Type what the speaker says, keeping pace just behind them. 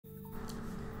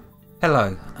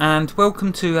Hello and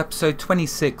welcome to episode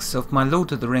 26 of my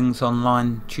Lord of the Rings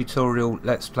online tutorial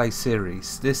Let's Play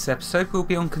series. This episode will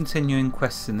be on continuing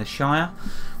quests in the Shire.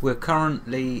 We're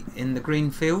currently in the green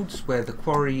fields where the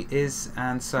quarry is,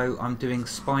 and so I'm doing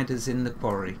spiders in the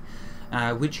quarry,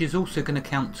 which is also going to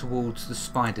count towards the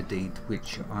spider deed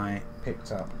which I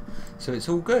picked up. So it's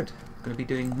all good. I'm going to be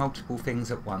doing multiple things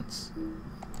at once.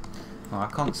 Well, I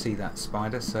can't see that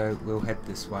spider, so we'll head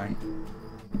this way.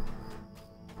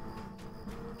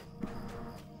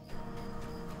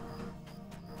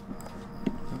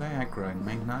 They aggroing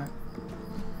me, no?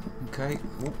 Okay,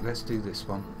 let's do this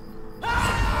one.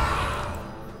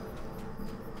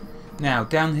 Now,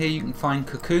 down here you can find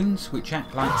cocoons which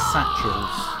act like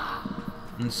satchels,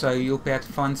 and so you'll be able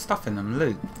to find stuff in them,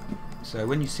 loot. So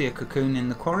when you see a cocoon in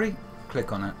the quarry,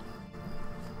 click on it.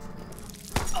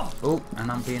 Oh,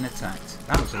 and I'm being attacked.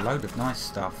 That was a load of nice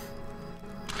stuff.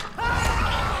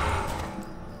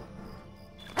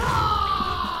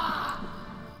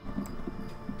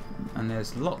 And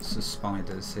there's lots of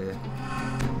spiders here.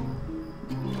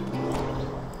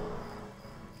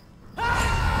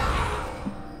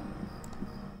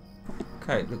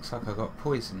 Okay, it looks like I got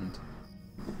poisoned.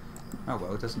 Oh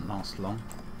well, it doesn't last long.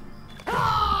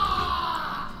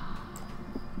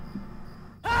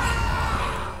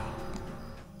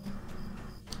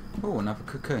 Oh, another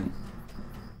cocoon.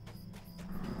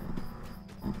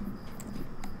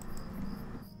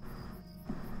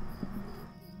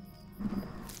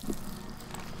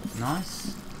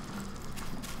 Nice.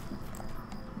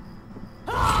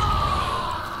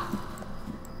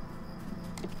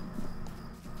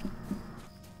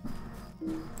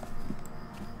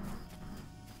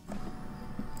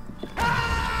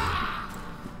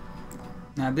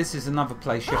 Now this is another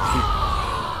place you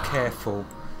have to be careful,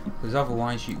 because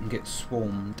otherwise you can get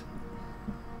swarmed.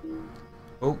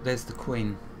 Oh, there's the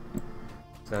queen.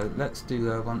 So let's do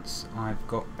her once I've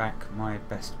got back my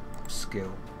best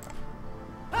skill.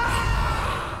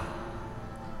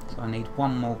 So I need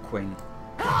one more queen.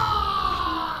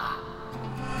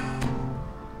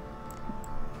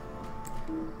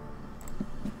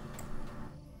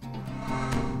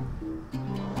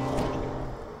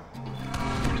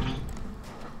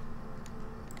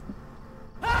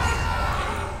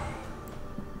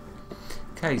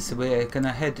 Okay, so we're going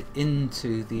to head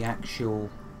into the actual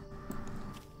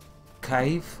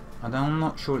cave. I'm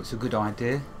not sure it's a good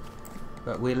idea,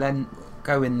 but we'll then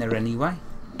go in there anyway,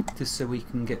 just so we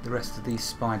can get the rest of these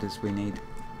spiders we need.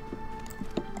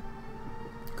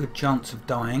 Good chance of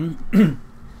dying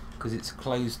because it's a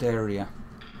closed area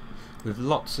with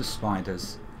lots of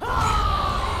spiders.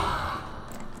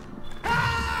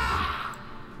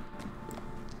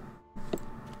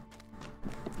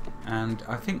 And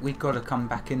I think we've got to come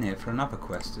back in here for another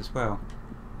quest as well.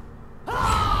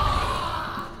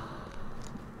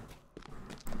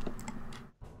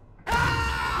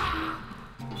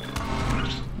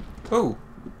 Oh,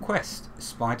 quest,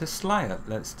 Spider Slayer.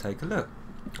 Let's take a look.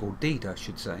 Or deed, I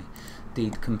should say.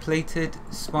 Deed completed,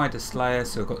 Spider Slayer,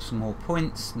 so I've got some more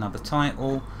points, another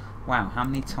title. Wow, how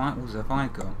many titles have I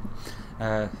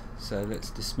got? So let's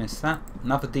dismiss that.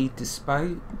 Another deed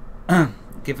dispo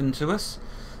given to us.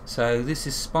 So this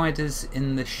is spiders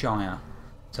in the Shire.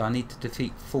 So I need to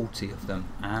defeat 40 of them,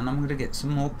 and I'm going to get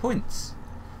some more points,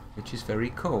 which is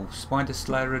very cool. Spider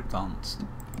Slayer Advanced.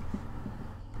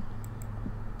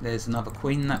 There's another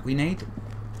queen that we need.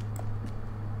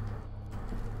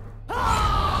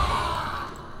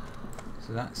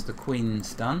 So that's the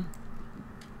queen's done.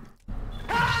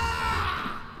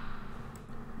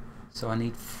 So I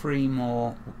need 3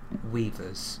 more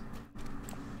weavers.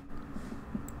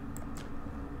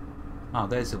 Oh,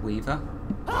 there's a weaver.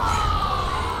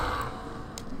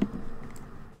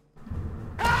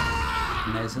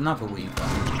 And there's another weaver.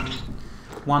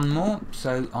 One more,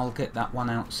 so I'll get that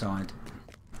one outside.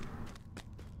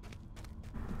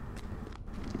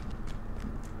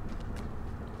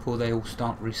 Before they all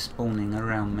start respawning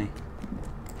around me.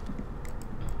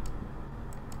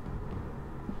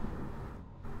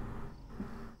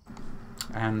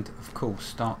 And of course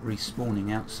start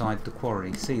respawning outside the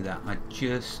quarry. See that? I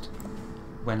just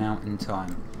went out in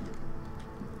time.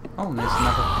 Oh, and there's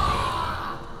another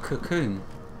cocoon.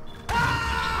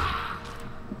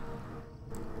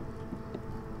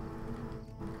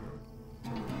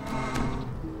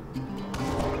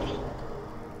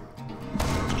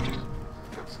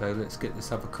 So let's get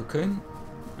this other cocoon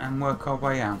and work our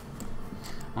way out.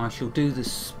 I shall do the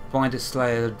Spider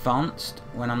Slayer Advanced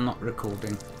when I'm not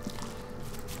recording.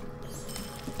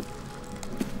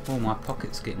 Oh, my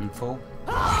pocket's getting full.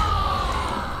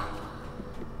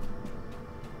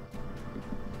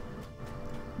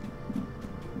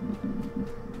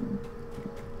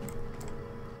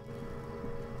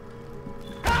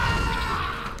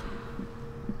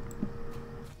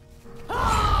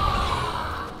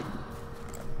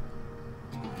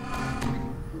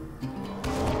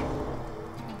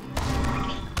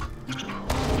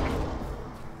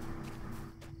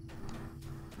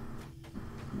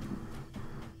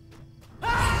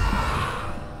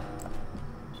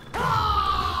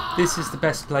 This is the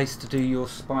best place to do your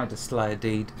spider slayer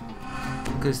deed,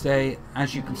 because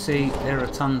as you can see, there are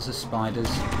tons of spiders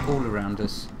all around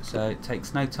us, so it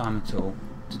takes no time at all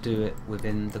to do it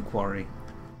within the quarry.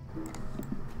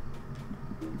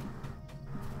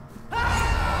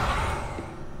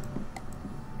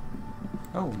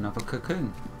 Oh, another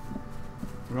cocoon.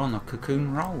 We're on a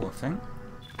cocoon roll, I think.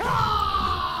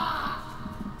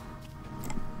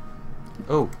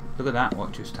 Oh, look at that,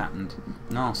 what just happened.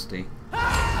 Nasty.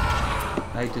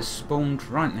 They just spawned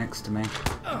right next to me.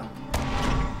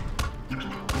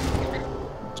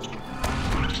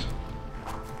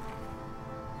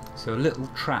 So a little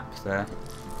trap there.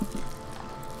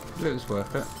 But it was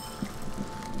worth it.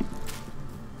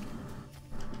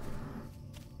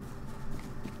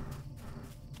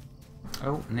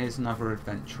 Oh, and here's another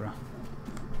adventurer.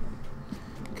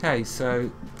 Okay, so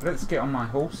let's get on my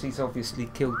horse. He's obviously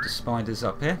killed the spiders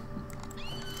up here.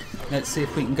 Let's see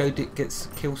if we can go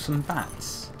kill some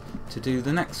bats to do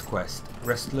the next quest,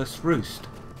 Restless Roost.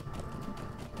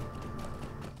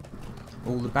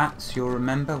 All the bats, you'll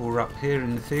remember, were up here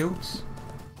in the fields.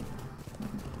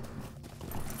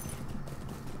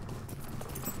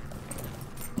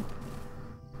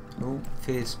 Oh,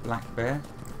 fierce black bear.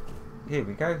 Here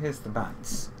we go, here's the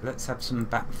bats. Let's have some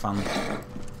bat fun.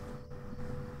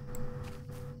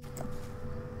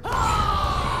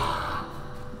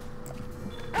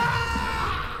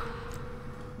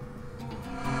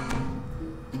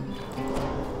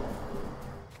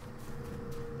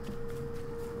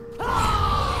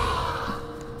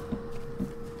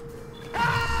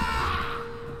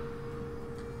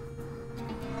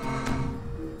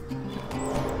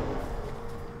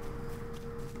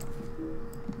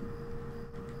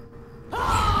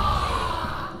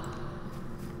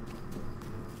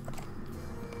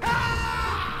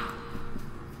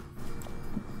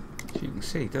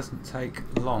 See, it doesn't take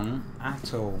long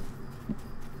at all.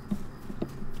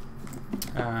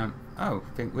 Oh, I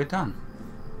think we're done.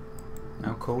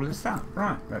 How cool is that?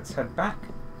 Right, let's head back.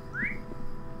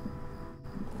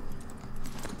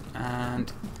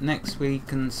 And next we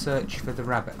can search for the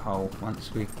rabbit hole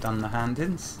once we've done the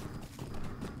hand-ins.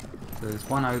 So there's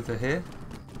one over here.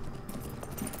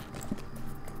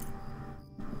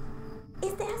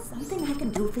 Is there something I can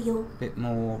do for you? Bit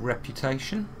more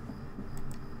reputation.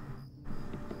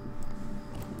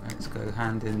 Let's go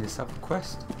hand in this other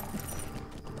quest.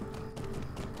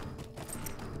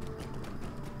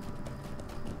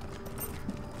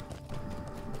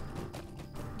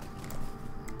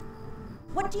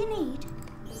 What do you need?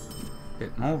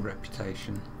 Bit more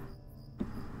reputation.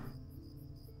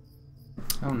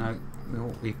 Oh no,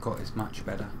 what we've got is much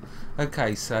better.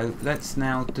 Okay, so let's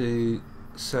now do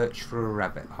search for a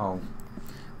rabbit hole,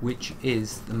 which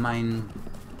is the main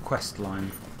quest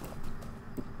line.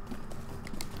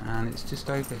 And it's just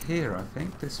over here, I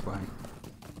think, this way.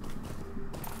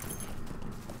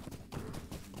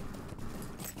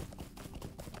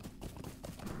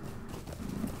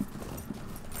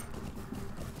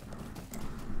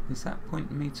 Is that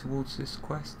pointing me towards this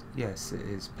quest? Yes, it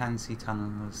is. Pansy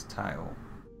Tunneler's Tale.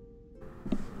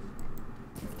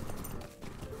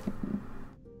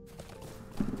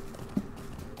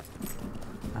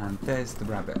 And there's the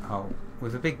rabbit hole,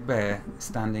 with a big bear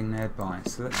standing nearby.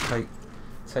 So let's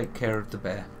take care of the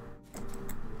bear.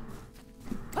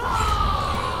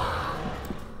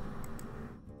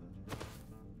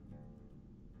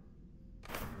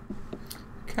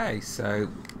 Okay, so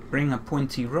bring a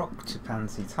pointy rock to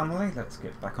Pansy Tunneler. Let's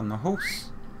get back on the horse.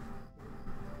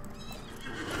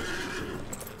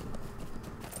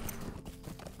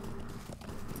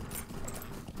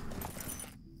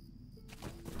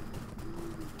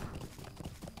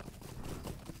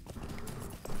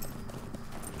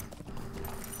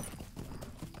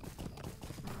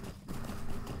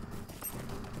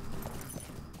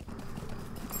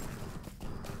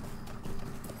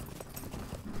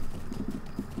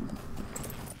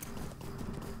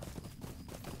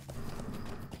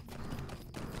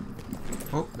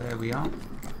 Oh, there we are.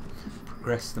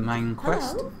 Progress the main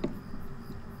quest. Hello?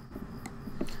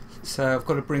 So I've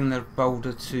got to bring the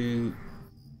boulder to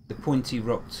the pointy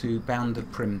rock to Bounder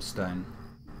Primstone.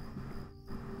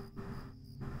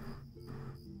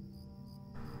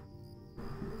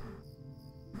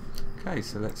 Okay,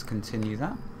 so let's continue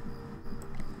that.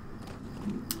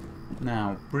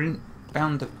 Now,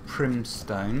 Bounder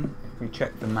Primstone, if we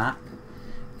check the map,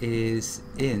 is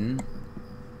in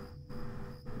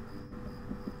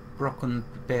Brocken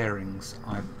Bearings,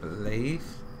 I believe.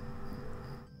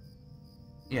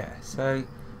 Yeah, so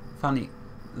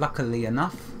luckily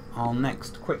enough, our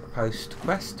next quick post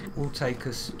quest will take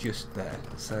us just there.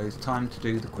 So it's time to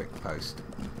do the quick post.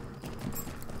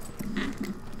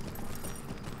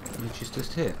 which is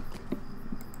just here.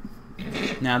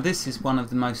 Now this is one of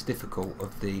the most difficult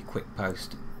of the quick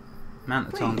post.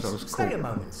 Amount of times I was stay a caught.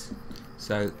 moment.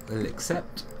 So we'll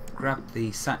accept, grab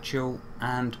the satchel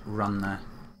and run there.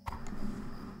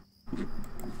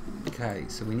 Okay,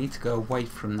 so we need to go away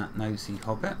from that nosy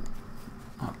hobbit,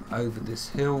 up over this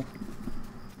hill,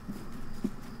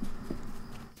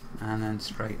 and then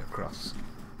straight across.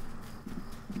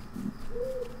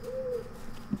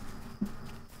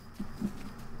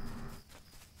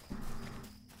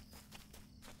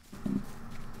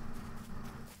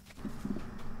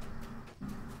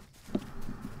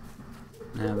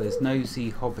 Now there's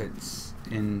nosy hobbits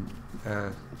in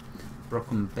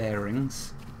Brockham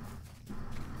Bearings.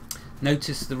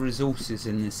 Notice the resources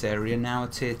in this area now are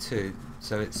tier 2,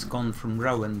 so it's gone from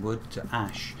rowan wood to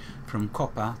ash, from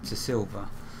copper to silver.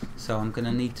 So I'm going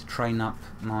to need to train up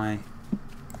my...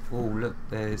 Oh look,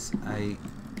 there's a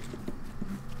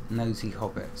nosy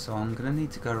hobbit, so I'm going to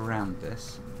need to go around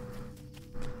this.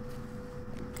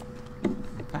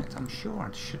 In fact, I'm sure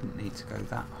I shouldn't need to go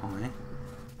that high.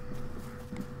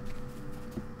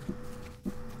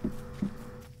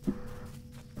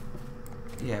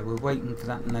 Yeah, we're waiting for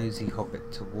that nosy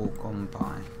hobbit to walk on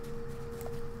by.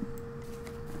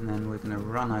 And then we're going to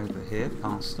run over here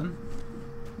past them.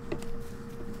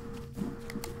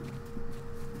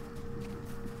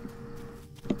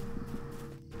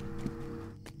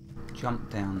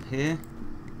 Jump down here.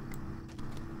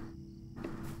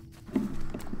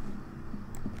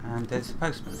 And there's the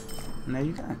postman. And there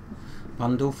you go.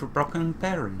 Bundle for Brockham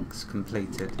Bearings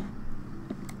completed.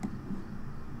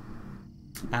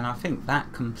 And I think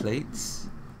that completes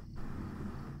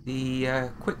the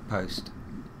quick post.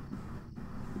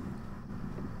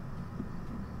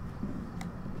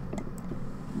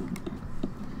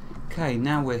 Okay,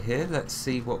 now we're here. Let's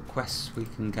see what quests we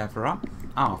can gather up.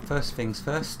 First things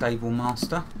first, stable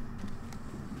master.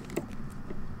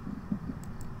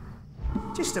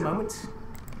 Just a moment.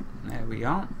 There we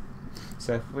are.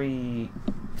 So if we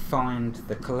find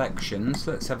the collections,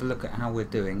 let's have a look at how we're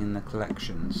doing in the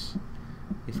collections.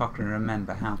 If I can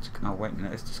remember how to... Oh wait a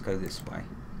minute, let's just go this way.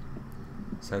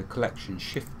 So collection,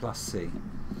 Shift plus C.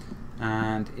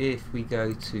 And if we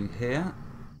go to here,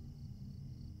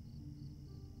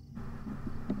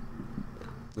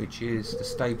 which is the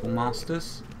stable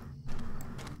masters,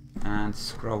 and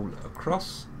scroll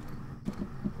across,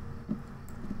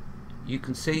 you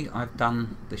can see I've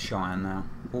done the Shire now.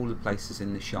 All the places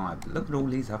in the Shire. But look at all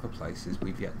these other places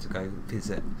we've yet to go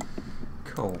visit.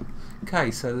 Cool.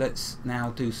 Okay, so let's now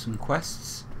do some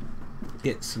quests.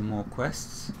 Get some more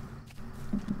quests.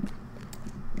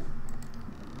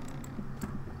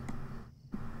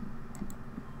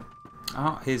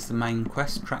 Here's the main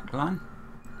quest track line.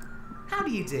 How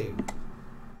do you do?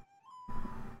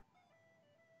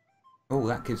 Oh,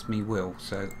 that gives me will,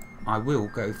 so I will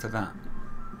go for that.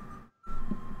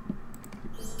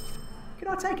 Can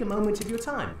I take a moment of your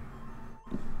time?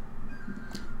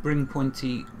 Bring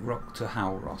Pointy Rock to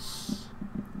Halros.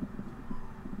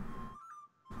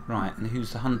 Right, and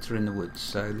who's the hunter in the woods?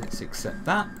 So let's accept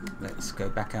that. Let's go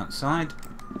back outside.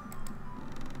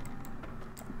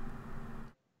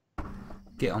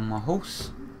 Get on my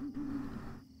horse.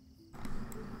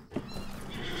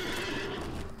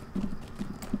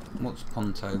 What's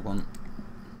Ponto want?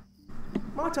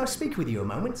 Might I speak with you a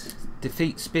moment?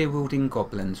 Defeat spear-wielding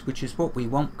goblins, which is what we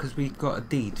want because we've got a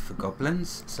deed for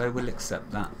goblins, so we'll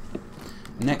accept that.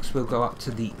 Next we'll go up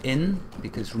to the inn,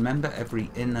 because remember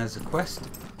every inn has a quest.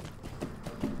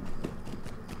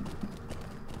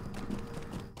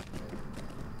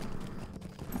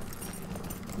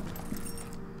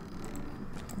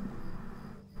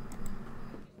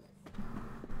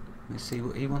 Let's see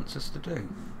what he wants us to do.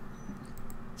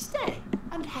 Stay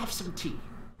and have some tea.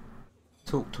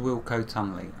 Talk to Wilco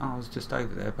Tunley. I was just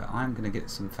over there, but I'm going to get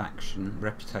some faction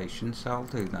reputation, so I'll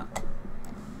do that.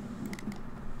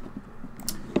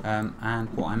 And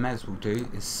what I may as well do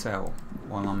is sell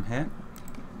while I'm here.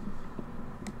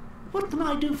 What can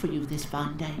I do for you this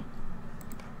fine day?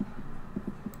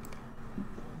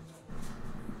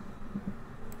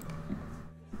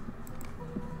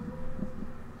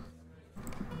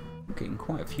 Getting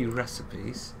quite a few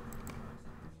recipes.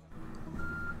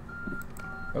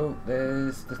 Oh,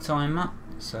 there's the timer,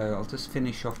 so I'll just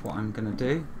finish off what I'm going to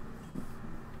do.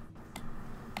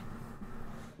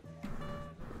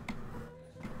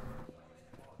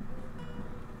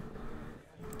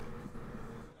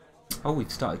 Oh, we've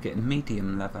started getting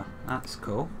medium leather. That's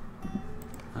cool.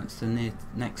 That's the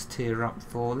next tier up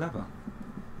for leather.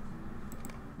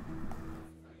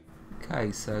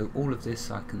 Okay, so all of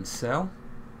this I can sell.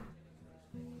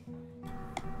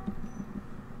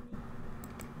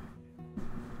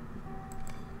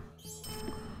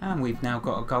 And we've now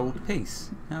got a gold piece.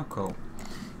 How cool.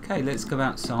 Okay, let's go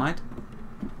outside.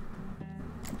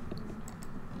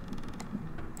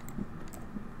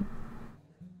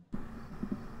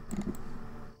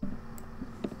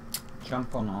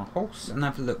 Jump on our horse and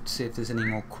have a look to see if there's any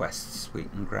more quests we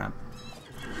can grab.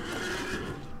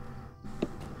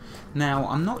 Now,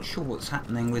 I'm not sure what's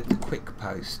happening with the quick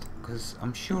post, because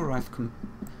I'm sure I've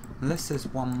unless there's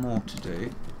one more to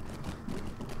do.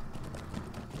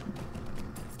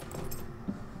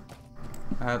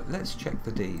 Let's check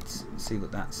the deeds, see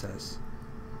what that says.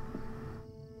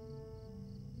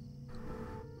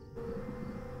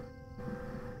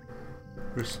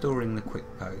 Restoring the quick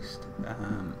post.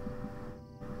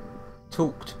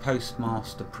 Talk to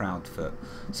Postmaster Proudfoot.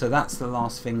 So that's the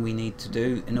last thing we need to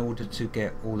do in order to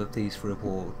get all of these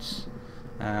rewards.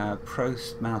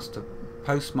 Postmaster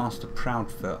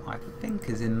Proudfoot, I think,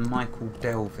 is in Michael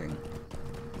Delving.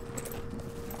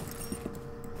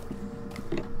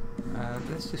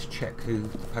 Let's just check who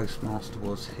the postmaster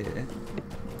was here.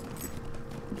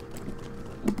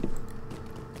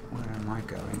 Where am I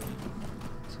going?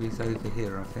 So he's over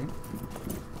here, I think.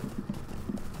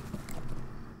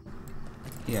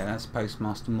 Yeah, that's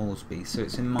Postmaster Moresby. So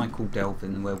it's in Michael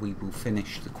Delvin where we will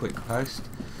finish the quick post.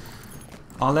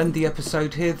 I'll end the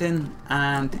episode here then,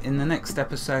 and in the next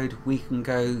episode we can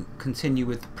go continue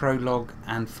with the prologue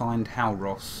and find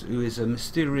Halros, who is a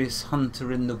mysterious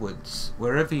hunter in the woods.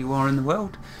 Wherever you are in the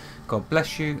world, God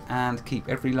bless you and keep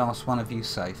every last one of you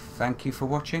safe. Thank you for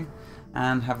watching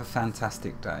and have a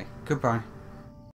fantastic day. Goodbye.